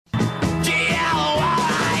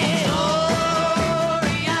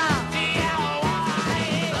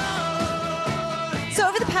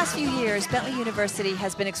last few years, Bentley University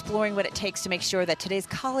has been exploring what it takes to make sure that today's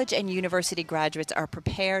college and university graduates are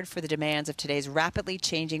prepared for the demands of today's rapidly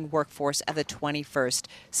changing workforce of the 21st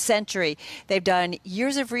century. They've done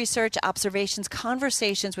years of research, observations,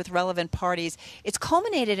 conversations with relevant parties. It's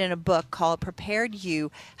culminated in a book called Prepared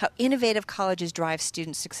You: How Innovative Colleges Drive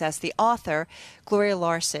Student Success. The author, Gloria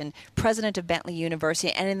Larson, president of Bentley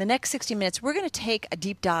University. And in the next 60 minutes, we're going to take a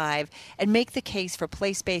deep dive and make the case for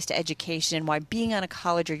place-based education and why being on a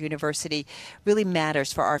college or university really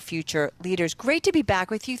matters for our future leaders. Great to be back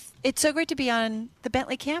with you. It's so great to be on the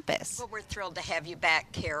Bentley campus. Well, we're thrilled to have you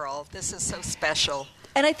back, Carol. This is so special.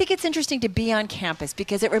 And I think it's interesting to be on campus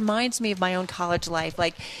because it reminds me of my own college life.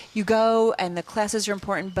 Like, you go and the classes are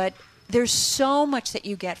important, but there's so much that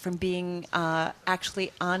you get from being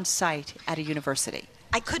actually on site at a university.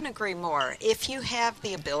 I couldn't agree more. If you have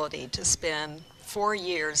the ability to spend 4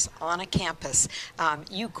 years on a campus,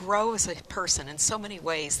 you grow as a person in so many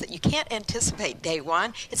ways that you can't anticipate day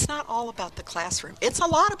one. It's not all about the classroom. It's a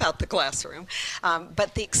lot about the classroom,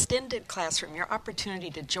 but the extended classroom, your opportunity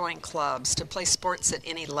to join clubs, to play sports at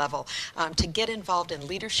any level, to get involved in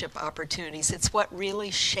leadership opportunities, it's what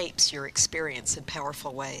really shapes your experience in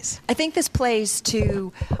powerful ways. I think this plays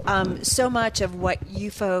to so much of what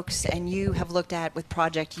you folks and you have looked at with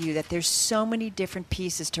Project U, that there's so many different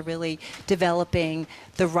pieces to really developing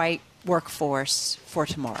the right workforce for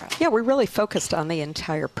tomorrow. Yeah, we're really focused on the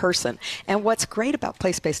entire person. And what's great about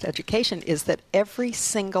place-based education is that every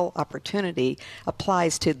single opportunity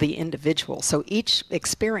applies to the individual. So each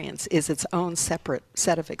experience is its own separate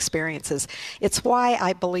set of experiences. It's why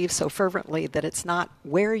I believe so fervently that it's not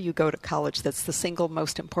where you go to college that's the single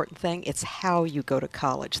most important thing. It's how you go to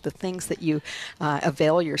college, the things that you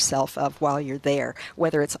avail yourself of while you're there,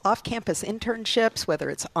 whether it's off-campus internships, whether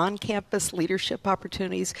it's on-campus leadership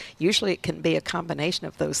opportunities. Usually it can be a combination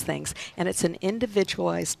of those things, and it's an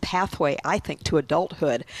individualized pathway, I think, to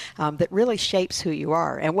adulthood that really shapes who you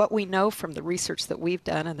are. And what we know from the research that we've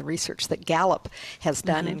done and the research that Gallup has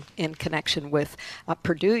done in connection with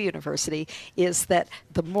Purdue University is that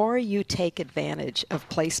the more you take advantage of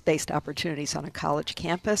place-based opportunities on a college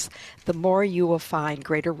campus, the more you will find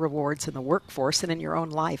greater rewards in the workforce and in your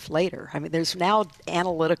own life later. I mean, there's now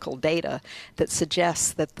analytical data that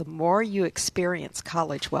suggests that the more you experience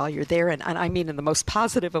college while you're there, and I mean in the most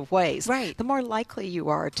positive of ways, right, the more likely you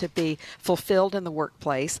are to be fulfilled in the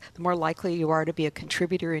workplace, the more likely you are to be a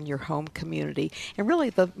contributor in your home community, and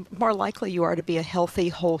really the more likely you are to be a healthy,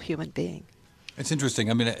 whole human being. It's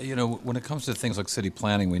interesting. I mean, you know, when it comes to things like city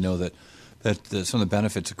planning, we know that some of the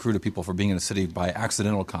benefits accrue to people for being in a city by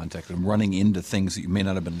accidental contact and running into things that you may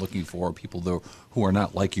not have been looking for, people who are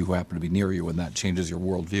not like you, who happen to be near you, and that changes your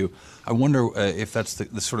worldview. I wonder if that's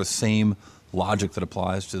the sort of same logic that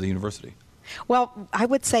applies to the university. Well, I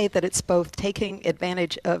would say that it's both taking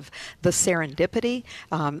advantage of the serendipity,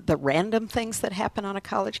 the random things that happen on a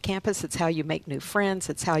college campus. It's how you make new friends.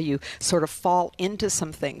 It's how you sort of fall into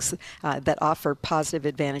some things that offer positive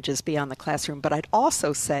advantages beyond the classroom. But I'd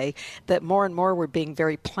also say that more and more we're being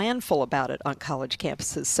very planful about it on college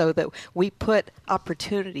campuses so that we put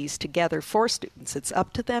opportunities together for students. It's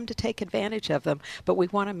up to them to take advantage of them, but we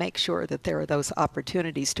want to make sure that there are those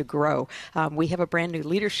opportunities to grow. We have a brand new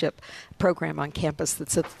leadership program on campus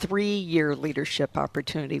that's a 3-year leadership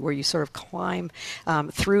opportunity where you sort of climb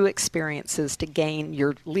through experiences to gain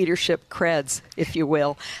your leadership creds, if you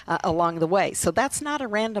will, along the way. So that's not a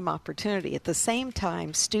random opportunity. At the same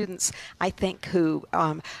time, students, I think, who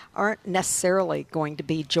aren't necessarily going to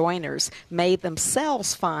be joiners may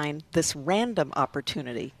themselves find this random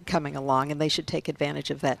opportunity coming along, and they should take advantage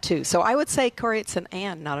of that too. So I would say, Cory, it's an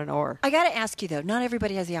and, not an or. I got to ask you, though, not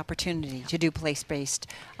everybody has the opportunity to do place-based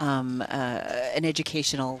an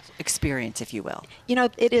educational experience, if you will. You know,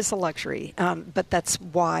 it is a luxury, but that's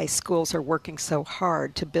why schools are working so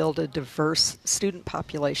hard to build a diverse student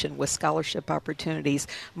population with scholarship opportunities,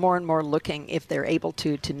 more and more looking, if they're able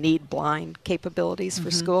to need blind capabilities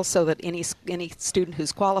for schools so that any student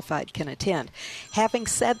who's qualified can attend. Having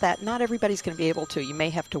said that, not everybody's going to be able to. You may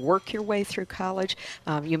have to work your way through college.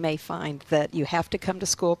 You may find that you have to come to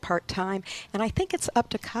school part-time. And I think it's up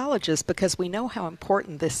to colleges, because we know how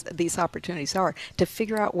important these opportunities are, to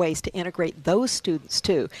figure out ways to integrate those students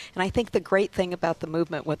too. And I think the great thing about the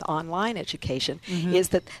movement with online education is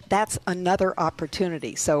that that's another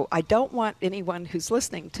opportunity. So I don't want anyone who's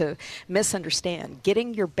listening to misunderstand.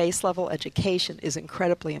 Getting your base level education is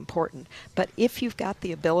incredibly important. But if you've got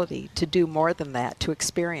the ability to do more than that, to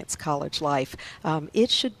experience college life,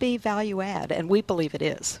 it should be value add, and we believe it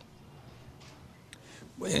is.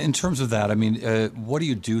 In terms of that, I mean, what do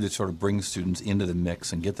you do to sort of bring students into the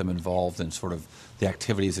mix and get them involved in sort of the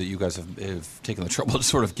activities that you guys have taken the trouble to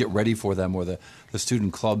sort of get ready for them, or the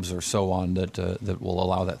student clubs or so on that will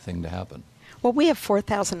allow that thing to happen? Well, we have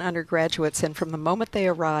 4,000 undergraduates, and from the moment they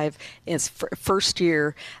arrive is first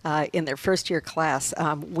year, in their first year class,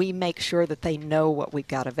 we make sure that they know what we've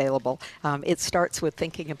got available. It starts with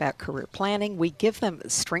thinking about career planning. We give them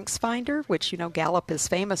Strengths Finder, which, Gallup is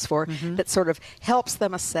famous for, that sort of helps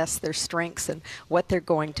them assess their strengths and what they're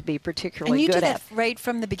going to be particularly good at. And you do that right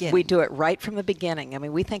from the beginning. We do it right from the beginning. I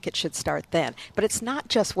mean, we think it should start then. But it's not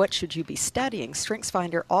just what should you be studying. Strengths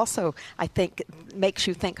Finder also, I think, makes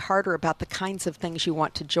you think harder about the kinds of things you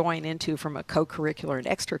want to join into from a co-curricular and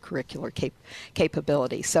extracurricular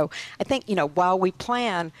capability. So I think, while we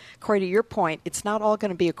plan, Cory, to your point, it's not all going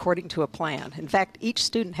to be according to a plan. In fact, each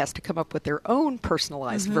student has to come up with their own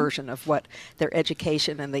personalized version of what their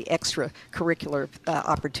education and the extracurricular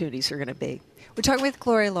opportunities are going to be. We're talking with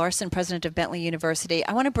Cory Larson, president of Bentley University.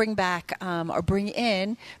 I want to bring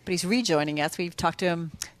in, but he's rejoining us. We've talked to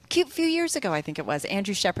him a few years ago, I think it was,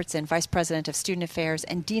 Andrew Shepardson, Vice President of Student Affairs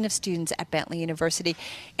and Dean of Students at Bentley University.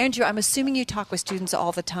 Andrew, I'm assuming you talk with students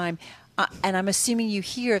all the time, and I'm assuming you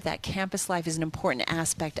hear that campus life is an important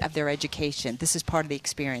aspect of their education. This is part of the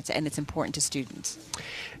experience, and it's important to students.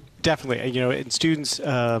 Definitely. And students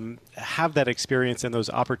have that experience and those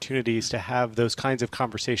opportunities to have those kinds of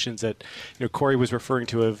conversations that, Cory was referring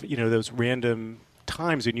to, of, those random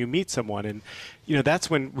times when you meet someone, and that's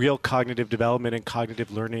when real cognitive development and cognitive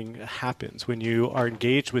learning happens, when you are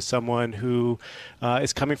engaged with someone who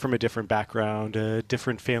is coming from a different background, a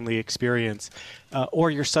different family experience, or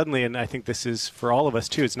you're suddenly, and I think this is for all of us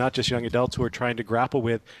too, it's not just young adults who are trying to grapple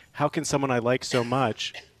with, how can someone I like so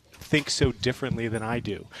much think so differently than I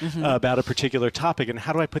do about a particular topic, and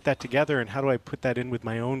how do I put that together, and how do I put that in with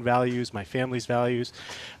my own values, my family's values?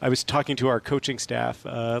 I was talking to our coaching staff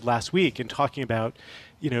last week and talking about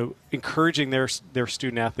encouraging their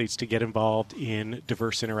student athletes to get involved in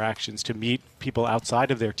diverse interactions, to meet people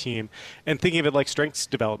outside of their team, and thinking of it like strengths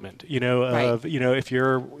development. If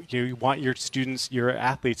you want your students, your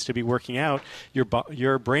athletes to be working out,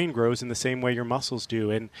 your brain grows in the same way your muscles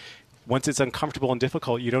do, and once it's uncomfortable and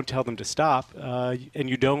difficult, you don't tell them to stop, and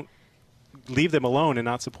you don't leave them alone and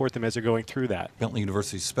not support them as they're going through that. Bentley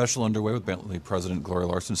University's special underway with Bentley President Cory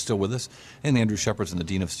Larson still with us, and Andrew Shepardson, the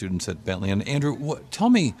Dean of Students at Bentley. And Andrew, tell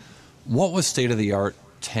me, what was state-of-the-art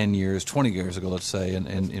 10 years, 20 years ago, let's say,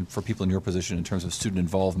 and for people in your position in terms of student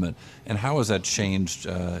involvement, and how has that changed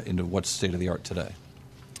into what's state-of-the-art today?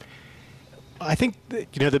 I think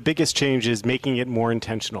the biggest change is making it more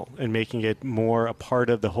intentional and making it more a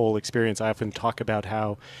part of the whole experience. I often talk about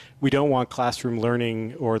how we don't want classroom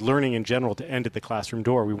learning or learning in general to end at the classroom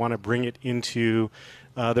door. We want to bring it into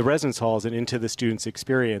the residence halls and into the student's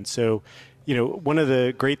experience. So, one of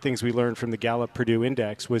the great things we learned from the Gallup Purdue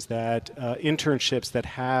Index was that internships that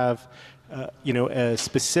have a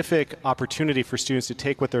specific opportunity for students to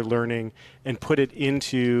take what they're learning and put it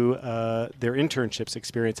into their internships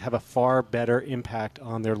experience have a far better impact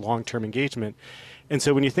on their long-term engagement. And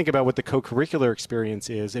so when you think about what the co-curricular experience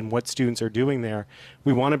is and what students are doing there,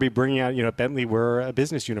 we want to be bringing out, at Bentley, we're a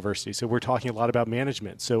business university, so we're talking a lot about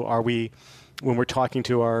management. So when we're talking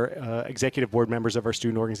to our executive board members of our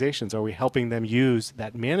student organizations, are we helping them use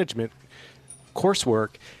that management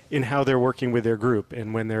coursework in how they're working with their group,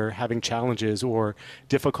 and when they're having challenges or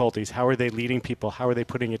difficulties, how are they leading people, how are they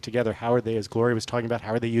putting it together, how are they, as Gloria was talking about,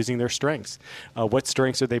 how are they using their strengths, what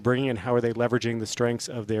strengths are they bringing, and how are they leveraging the strengths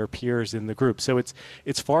of their peers in the group. So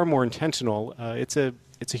it's far more intentional. It's a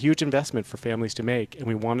huge investment for families to make, and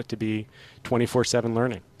we want it to be 24/7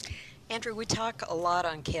 learning. Andrew, we talk a lot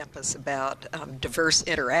on campus about diverse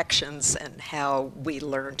interactions and how we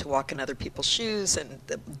learn to walk in other people's shoes, and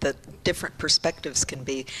the different perspectives can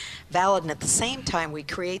be valid. And at the same time, we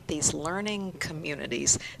create these learning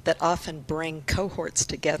communities that often bring cohorts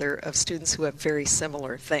together of students who have very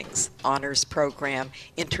similar things: honors program,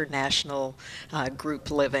 international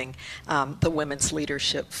group living, the women's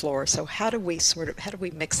leadership floor. So how do we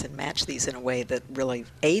mix and match these in a way that really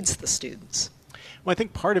aids the students? Well, I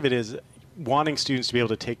think part of it is wanting students to be able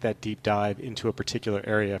to take that deep dive into a particular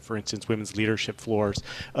area, for instance, women's leadership floors,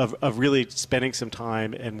 of really spending some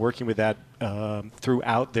time and working with that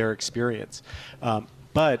throughout their experience.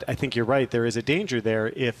 But I think you're right, there is a danger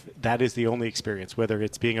there if that is the only experience, whether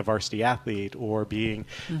it's being a varsity athlete or being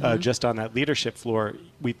just on that leadership floor.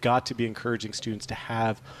 We've got to be encouraging students to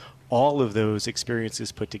have all of those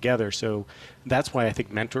experiences put together. So that's why I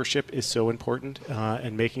think mentorship is so important,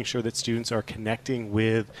 and making sure that students are connecting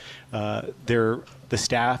with the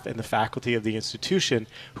staff and the faculty of the institution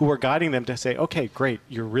who are guiding them to say, okay, great,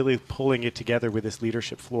 you're really pulling it together with this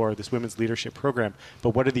leadership floor, this women's leadership program,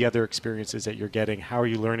 but what are the other experiences that you're getting? How are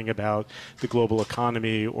you learning about the global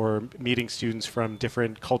economy, or meeting students from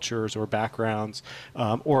different cultures or backgrounds,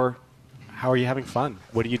 or how are you having fun?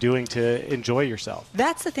 What are you doing to enjoy yourself?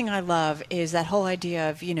 That's the thing I love, is that whole idea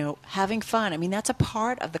of, having fun. I mean, that's a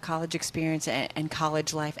part of the college experience and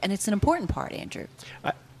college life, and it's an important part, Andrew.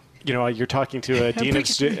 You're talking to a dean of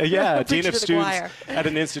students at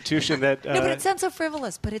an institution that... no, but it sounds so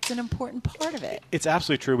frivolous, but it's an important part of it. It's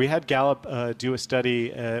absolutely true. We had Gallup do a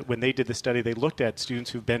study. When they did the study, they looked at students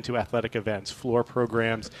who've been to athletic events, floor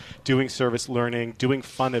programs, doing service learning, doing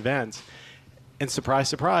fun events. And surprise,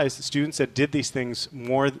 surprise, students that did these things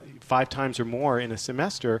 5 times or more in a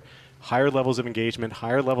semester, higher levels of engagement,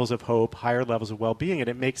 higher levels of hope, higher levels of well-being. And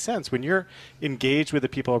it makes sense. When you're engaged with the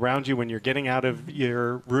people around you, when you're getting out of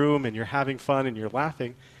your room and you're having fun and you're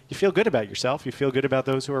laughing, you feel good about yourself. You feel good about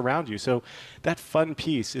those who are around you. So that fun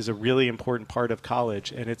piece is a really important part of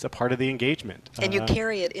college, and it's a part of the engagement. And you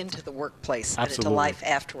carry it into the workplace and into life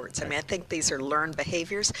afterwards. I mean, I think these are learned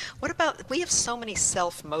behaviors. What about, we have so many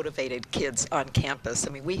self-motivated kids on campus. I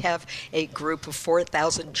mean, we have a group of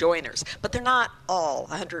 4,000 joiners, but they're not all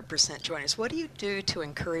 100% joiners. What do you do to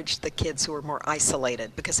encourage the kids who are more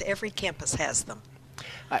isolated? Because every campus has them.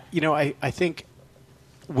 I think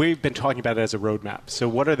we've been talking about it as a roadmap. So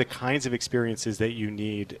what are the kinds of experiences that you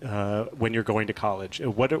need when you're going to college?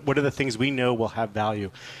 What are the things we know will have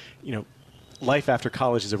value? Life after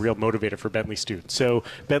college is a real motivator for Bentley students. So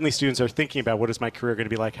Bentley students are thinking about, what is my career going to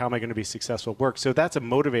be like? How am I going to be successful at work? So that's a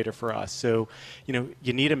motivator for us. So,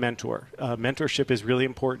 you need a mentor. Mentorship is really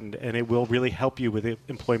important, and it will really help you with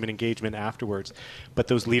employment engagement afterwards. But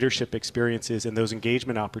those leadership experiences and those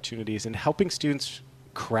engagement opportunities, and helping students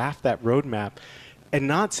craft that roadmap, and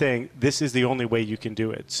not saying this is the only way you can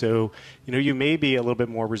do it. So, you may be a little bit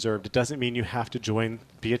more reserved. It doesn't mean you have to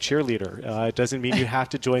be a cheerleader. It doesn't mean you have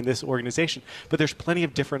to join this organization. But there's plenty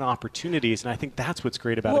of different opportunities, and I think that's what's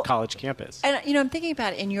great about a college campus. And, I'm thinking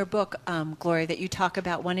about in your book, Gloria, that you talk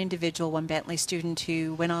about one Bentley student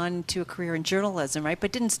who went on to a career in journalism, right,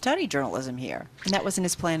 but didn't study journalism here. And that wasn't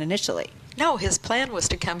his plan initially. No, his plan was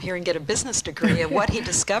to come here and get a business degree, and what he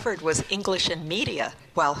discovered was English and media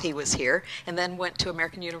while he was here, and then went to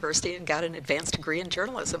American University and got an advanced degree in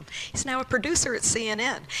journalism. He's now a producer at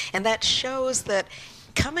CNN, and that shows that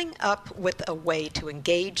coming up with a way to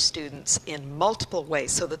engage students in multiple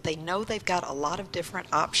ways so that they know they've got a lot of different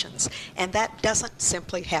options. And that doesn't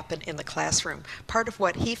simply happen in the classroom. Part of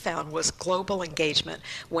what he found was global engagement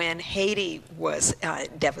when Haiti was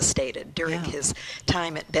devastated during his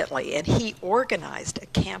time at Bentley. And he organized a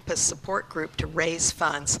campus support group to raise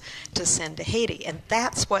funds to send to Haiti. And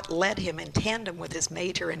that's what led him, in tandem with his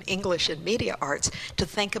major in English and media arts, to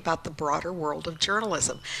think about the broader world of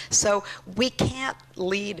journalism. So we can't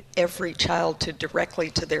lead every child directly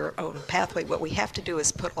to their own pathway. What we have to do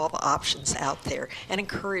is put all the options out there and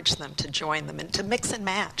encourage them to join them and to mix and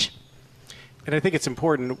match. And I think it's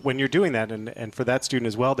important when you're doing that, and for that student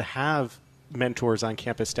as well, to have mentors on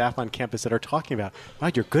campus, staff on campus that are talking about, wow,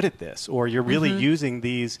 you're good at this, or you're really using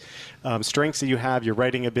these strengths that you have, your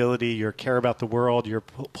writing ability, your care about the world, you're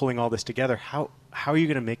pulling all this together. How are you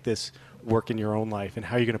going to make this work in your own life, and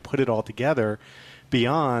how are you going to put it all together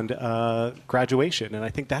beyond graduation? And I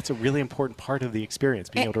think that's a really important part of the experience,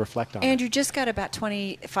 being able to reflect on it. Andrew, just got about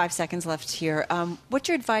 25 seconds left here. What's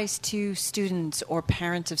your advice to students or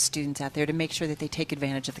parents of students out there to make sure that they take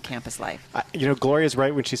advantage of the campus life? Gloria's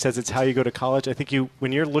right when she says it's how you go to college. I think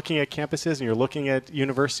when you're looking at campuses and you're looking at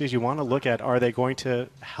universities, you want to look at, are they going to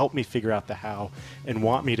help me figure out the how and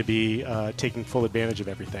want me to be taking full advantage of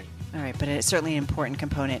everything? All right, but it's certainly an important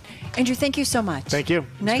component. Andrew, thank you so much. Thank you.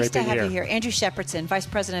 Nice to have you here. Andrew Shepardson, Vice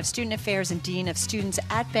President of Student Affairs and Dean of Students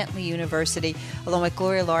at Bentley University, along with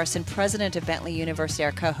Gloria Larson, President of Bentley University,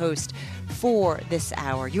 our co-host for this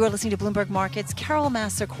hour. You are listening to Bloomberg Markets. Carol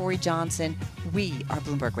Massar, Cory Johnson. We are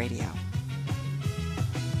Bloomberg Radio.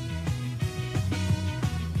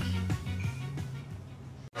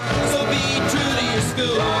 So be true to your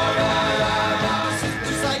school.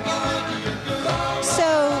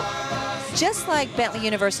 Just just like Bentley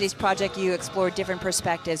University's Project U explored different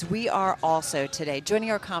perspectives, we are also today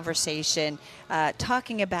joining our conversation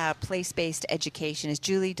talking about place-based education is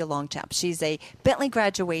Julie Delongchamp. She's a Bentley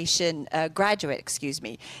graduate,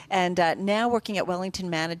 and now working at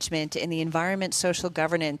Wellington Management in the Environment, Social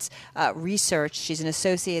Governance Research. She's an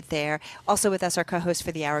associate there. Also with us, our co-host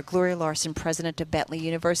for the hour, Gloria Larson, president of Bentley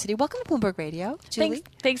University. Welcome to Bloomberg Radio, Julie.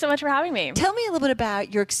 Thanks so much for having me. Tell me a little bit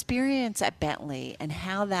about your experience at Bentley and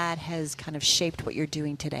how that has kind of shaped what you're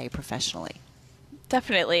doing today professionally.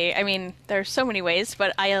 Definitely. I mean, there's so many ways,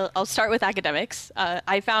 but I'll start with academics.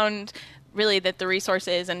 I found really that the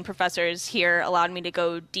resources and professors here allowed me to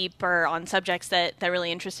go deeper on subjects that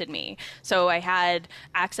really interested me. So I had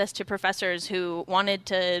access to professors who wanted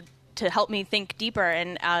to help me think deeper.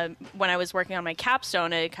 And when I was working on my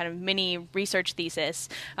capstone, a kind of mini research thesis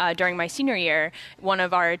during my senior year, one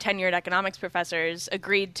of our tenured economics professors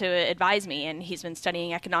agreed to advise me, and he's been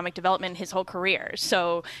studying economic development his whole career.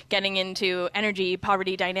 So getting into energy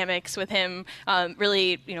poverty dynamics with him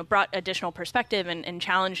really brought additional perspective and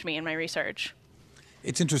challenged me in my research.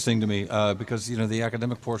 It's interesting to me because the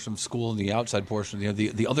academic portion of school and the outside portion,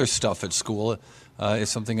 the other stuff at school is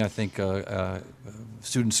something I think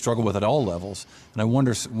students struggle with at all levels. And I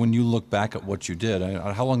wonder, when you look back at what you did,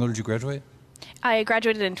 how long ago did you graduate? I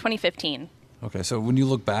graduated in 2015. Okay, so when you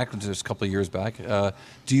look back, just a couple of years back,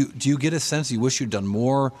 do you get a sense you wish you'd done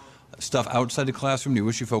more stuff outside the classroom? Do you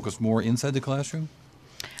wish you focused more inside the classroom?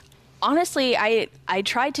 Honestly, I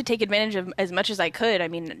tried to take advantage of as much as I could. I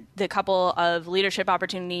mean, the couple of leadership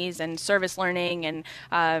opportunities and service learning and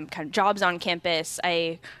kind of jobs on campus,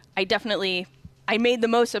 I definitely made the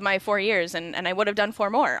most of my 4 years, and I would have done 4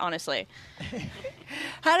 more, honestly.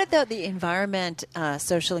 How did the environment,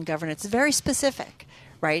 social and governance, is very specific,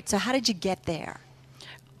 right? So how did you get there?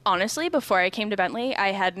 Honestly, before I came to Bentley,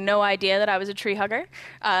 I had no idea that I was a tree hugger.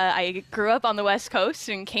 I grew up on the West Coast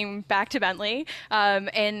and came back to Bentley.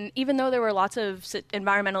 And even though there were lots of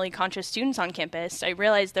environmentally conscious students on campus, I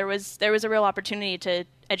realized there was a real opportunity to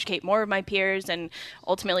educate more of my peers and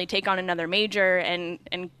ultimately take on another major and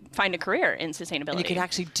find a career in sustainability. And you could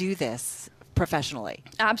actually do this professionally.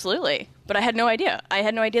 Absolutely. But I had no idea. I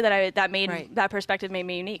had no idea that Right. that perspective made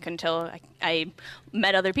me unique until I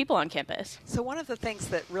met other people on campus. So one of the things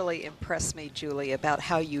that really impressed me, Julie, about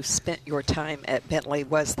how you spent your time at Bentley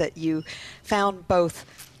was that you found both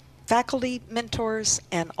faculty mentors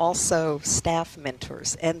and also staff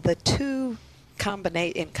mentors. And the two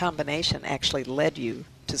in combination actually led you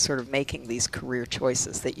to sort of making these career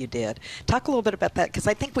choices that you did. Talk a little bit about that, because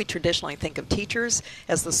I think we traditionally think of teachers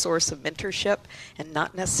as the source of mentorship and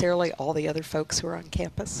not necessarily all the other folks who are on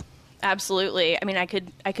campus. Absolutely. I mean, I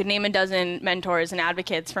could name a dozen mentors and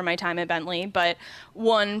advocates for my time at Bentley, but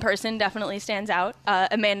one person definitely stands out.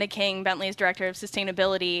 Amanda King, Bentley's Director of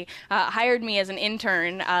Sustainability, hired me as an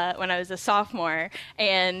intern when I was a sophomore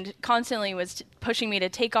and constantly was pushing me to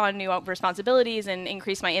take on new responsibilities and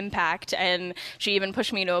increase my impact. And she even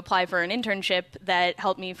pushed me to apply for an internship that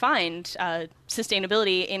helped me find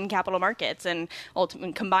sustainability in capital markets and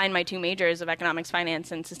ultimately combine my 2 majors of economics,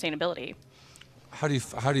 finance, and sustainability. How do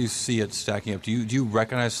you see it stacking up? Do you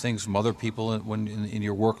recognize things from other people in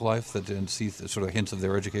your work life and see sort of hints of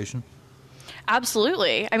their education?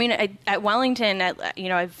 Absolutely. I mean, at Wellington,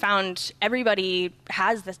 I've found everybody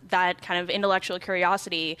has that kind of intellectual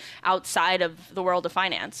curiosity outside of the world of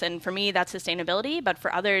finance. And for me, that's sustainability. But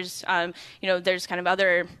for others, there's kind of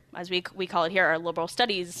other, as we call it here, our liberal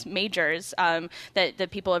studies majors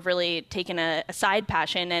that people have really taken a side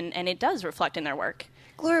passion, and it does reflect in their work.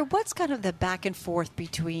 Gloria, what's kind of the back and forth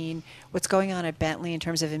between what's going on at Bentley in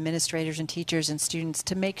terms of administrators and teachers and students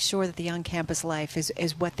to make sure that the on-campus life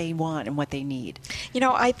is what they want and what they need?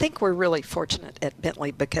 I think we're really fortunate at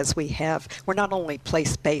Bentley because we're not only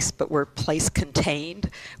place-based, but we're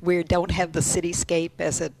place-contained. We don't have the cityscape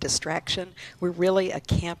as a distraction. We're really a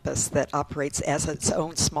campus that operates as its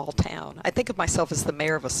own small town. I think of myself as the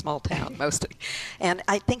mayor of a small town, mostly. And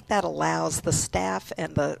I think that allows the staff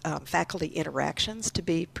and the faculty interactions to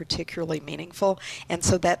be particularly meaningful, and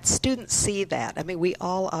so that students see that. I mean, we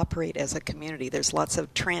all operate as a community. There's lots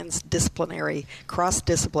of transdisciplinary,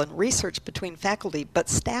 cross-discipline research between faculty, but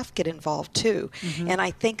staff get involved too. Mm-hmm. And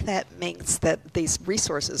I think that means that these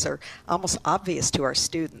resources are almost obvious to our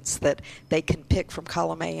students, that they can pick from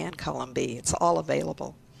column A and column B. It's all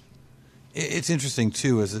available. It's interesting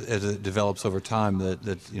too, as it develops over time, that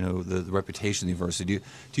the reputation of the university. Do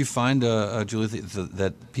you find, Julie,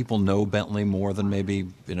 that people know Bentley more than maybe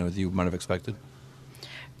you might have expected?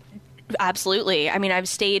 Absolutely. I mean, I've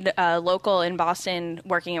stayed local in Boston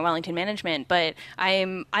working at Wellington Management, but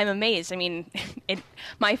I'm amazed. I mean,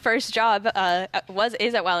 my first job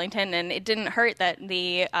is at Wellington, and it didn't hurt that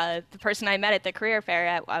the person I met at the career fair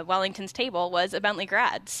at Wellington's table was a Bentley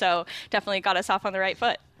grad. So definitely got us off on the right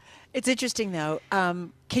foot. It's interesting, though.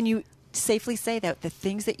 Can you safely say that the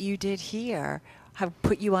things that you did here have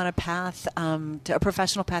put you on a path, to a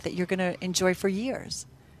professional path that you're going to enjoy for years?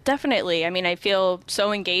 Definitely. I mean, I feel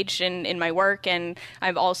so engaged in my work, and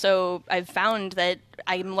I've found that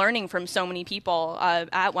I'm learning from so many people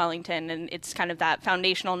at Wellington, and it's kind of that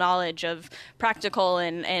foundational knowledge of practical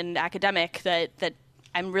and academic that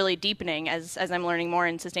I'm really deepening as I'm learning more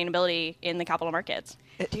in sustainability in the capital markets.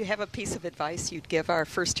 Do you have a piece of advice you'd give our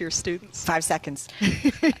first-year students? 5 seconds.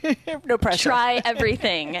 No pressure. Try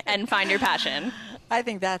everything and find your passion. I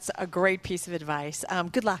think that's a great piece of advice.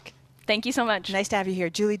 Good luck. Thank you so much. Nice to have you here.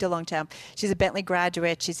 Julie Delongchamp. She's a Bentley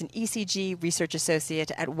graduate. She's an ECG research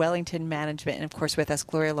associate at Wellington Management. And, of course, with us,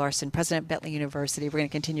 Gloria Larson, president of Bentley University. We're going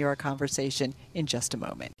to continue our conversation in just a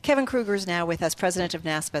moment. Kevin Kruger is now with us, president of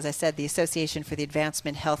NASPA, as I said, the Association for the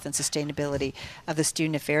Advancement, Health, and Sustainability of the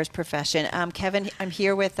Student Affairs Profession. Kevin, I'm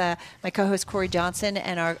here with my co-host, Cory Johnson,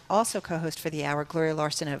 and our also co-host for the hour, Gloria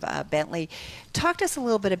Larson of Bentley. Talk to us a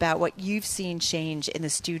little bit about what you've seen change in the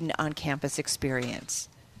student on-campus experience.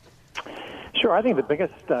 Sure. I think the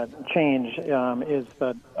biggest change is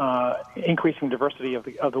the increasing diversity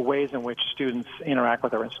of the ways in which students interact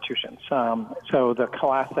with our institutions. So the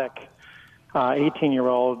classic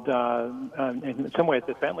 18-year-old, in some ways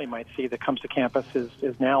that Bentley might see that comes to campus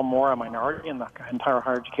is now more a minority in the entire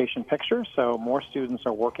higher education picture. So more students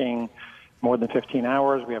are working more than 15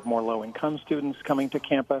 hours. We have more low-income students coming to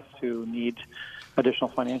campus who need additional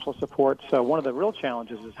financial support. So one of the real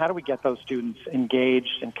challenges is how do we get those students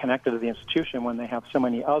engaged and connected to the institution when they have so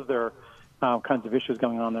many other kinds of issues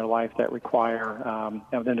going on in their life that require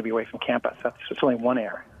them to be away from campus. That's certainly one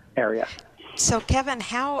area. So, Kevin,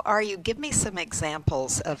 give me some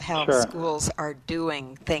examples of how Sure. schools are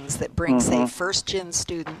doing things that bring, say, first-gen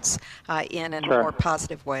students in Sure. more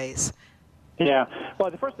positive ways. Yeah.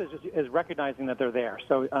 Well, the first is recognizing that they're there.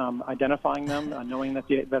 So identifying them, knowing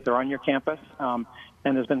that they're on your campus. And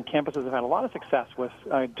there's been campuses that have had a lot of success with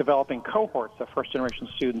developing cohorts of first-generation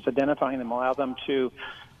students, identifying them, allow them to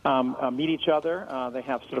meet each other. They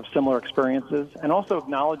have sort of similar experiences, and also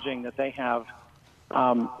acknowledging that they have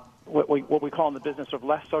what we call in the business of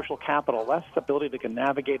less social capital, less ability to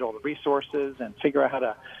navigate all the resources and figure out how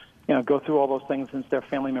to go through all those things since their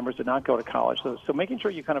family members did not go to college. So making sure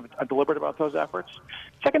you kind of are deliberate about those efforts.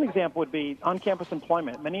 Second example would be on-campus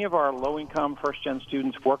employment. Many of our low-income first-gen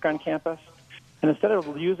students work on campus, and instead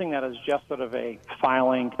of using that as just sort of a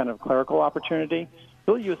filing kind of clerical opportunity,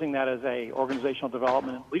 really using that as a organizational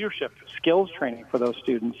development and leadership skills training for those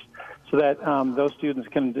students so that those students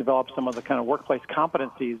can develop some of the kind of workplace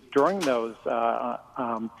competencies during those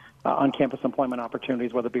on-campus employment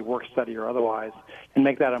opportunities, whether it be work study or otherwise, and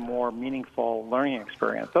make that a more meaningful learning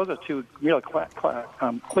experience. Those are two really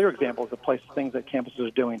clear examples of things that campuses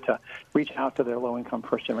are doing to reach out to their low-income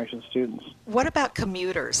first-generation students. What about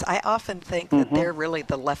commuters? I often think that they're really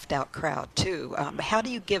the left-out crowd, too. How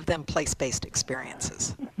do you give them place-based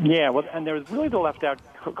experiences? Yeah, well, and there's really the left-out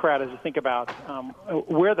crowd as you think about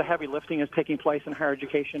where the heavy lifting is taking place in higher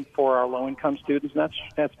education for our low-income students, and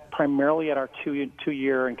that's primarily at our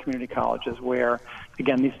two-year and community colleges where,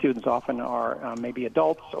 again, these students often are maybe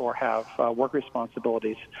adults or have work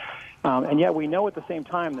responsibilities. And yet we know at the same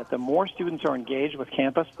time that the more students are engaged with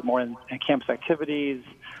campus, the more in campus activities,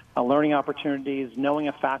 learning opportunities, knowing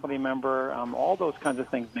a faculty member, all those kinds of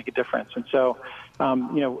things make a difference. And so,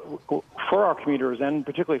 for our commuters and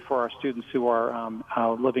particularly for our students who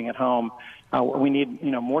are living at home, we need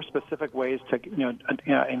more specific ways to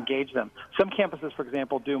engage them. Some campuses, for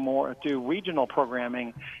example, do regional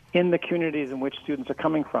programming in the communities in which students are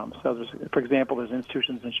coming from. So, for example, there's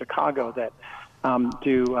institutions in Chicago that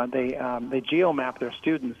they geomap their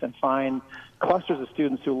students and find clusters of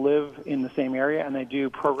students who live in the same area, and they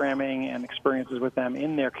do programming and experiences with them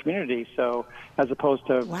in their community. So, as opposed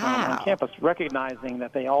to on campus, recognizing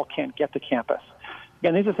that they all can't get to campus.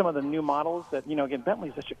 Again, these are some of the new models that, again, Bentley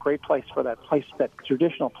is such a great place for that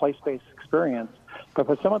traditional place-based experience. But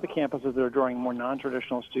for some of the campuses that are drawing more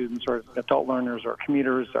non-traditional students or adult learners or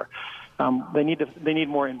commuters, or they need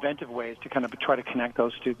more inventive ways to kind of try to connect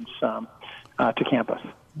those students to campus.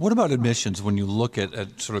 What about admissions when you look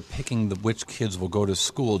at sort of picking which kids will go to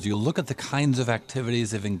school? Do you look at the kinds of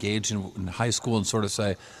activities they've engaged in high school and sort of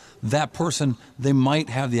say, that person, they might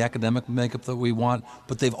have the academic makeup that we want,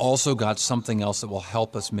 but they've also got something else that will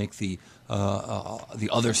help us make the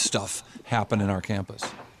other stuff happen in our campus?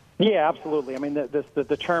 Yeah, absolutely. I mean,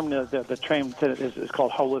 the term is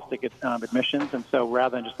called holistic admissions, and so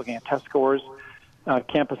rather than just looking at test scores,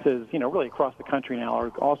 campuses, really across the country now are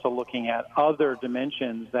also looking at other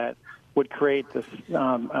dimensions that would create this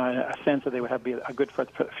a sense that they would be a good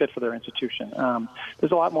fit for their institution.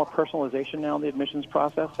 There's a lot more personalization now in the admissions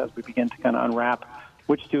process as we begin to kind of unwrap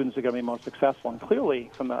which students are going to be most successful. And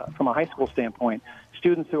clearly, from a high school standpoint,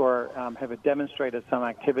 students who have demonstrated some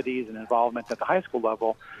activities and involvement at the high school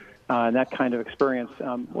level, and that kind of experience,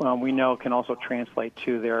 we know can also translate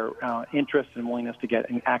to their interest and willingness to get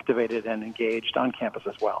activated and engaged on campus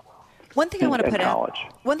as well. One thing I want to put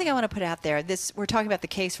out there, we're talking about the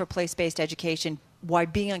case for place-based education, why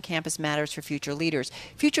being on campus matters for future leaders.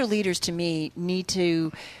 Future leaders, to me, need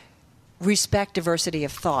to respect diversity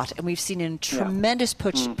of thought, and we've seen a tremendous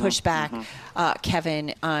pushback,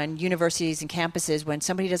 Kevin, on universities and campuses when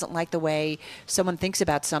somebody doesn't like the way someone thinks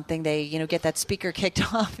about something. They, get that speaker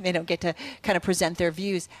kicked off, and they don't get to kind of present their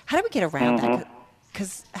views. How do we get around that?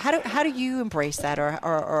 Because how do you embrace that, or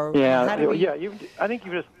I think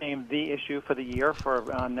you just named the issue for the year for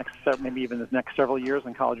maybe even the next several years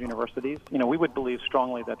in college universities. We would believe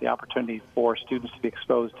strongly that the opportunity for students to be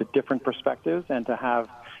exposed to different perspectives and to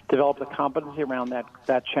develop the competency around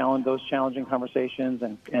that challenge, those challenging conversations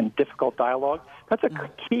and difficult dialogue. That's a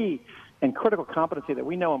key and critical competency that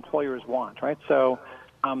we know employers want, right? So.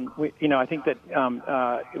 I think that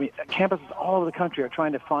campuses all over the country are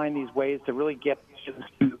trying to find these ways to really get students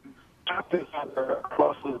to talk to each other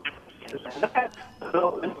across the differences. And that's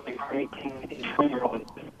developmentally for 18 and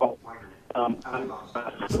 20-year-olds difficult.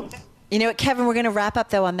 Kevin, we're going to wrap up,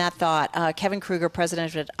 though, on that thought. Kevin Kruger,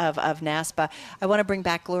 president of NASPA. I want to bring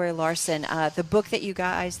back Gloria Larson. The book that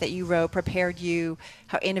you wrote, Prepared You,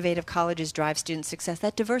 How Innovative Colleges Drive Student Success.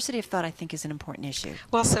 That diversity of thought, I think, is an important issue.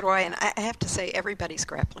 Well, so do I. And I have to say, everybody's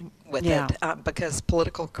grappling with it because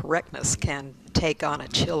political correctness can take on a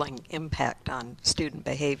chilling impact on student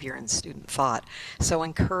behavior and student thought. So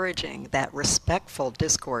encouraging that respectful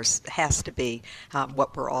discourse has to be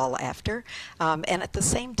what we're all after. And at the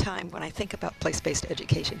same time, when I think about place-based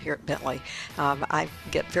education here at Bentley, I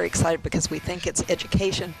get very excited because we think it's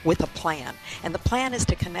education with a plan. And the plan is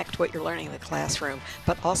to connect what you're learning in the classroom,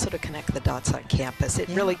 but also to connect the dots on campus. It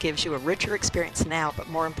really gives you a richer experience now, but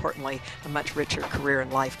more importantly, a much richer career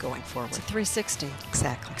and life going forward. It's a 360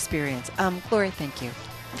 exactly experience. Gloria, thank you.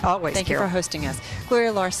 Always. Thank you for hosting us.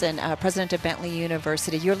 Gloria Larson, president of Bentley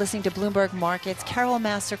University. You're listening to Bloomberg Markets. Carol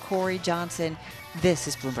Massar, Cory Johnson. This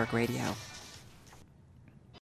is Bloomberg Radio.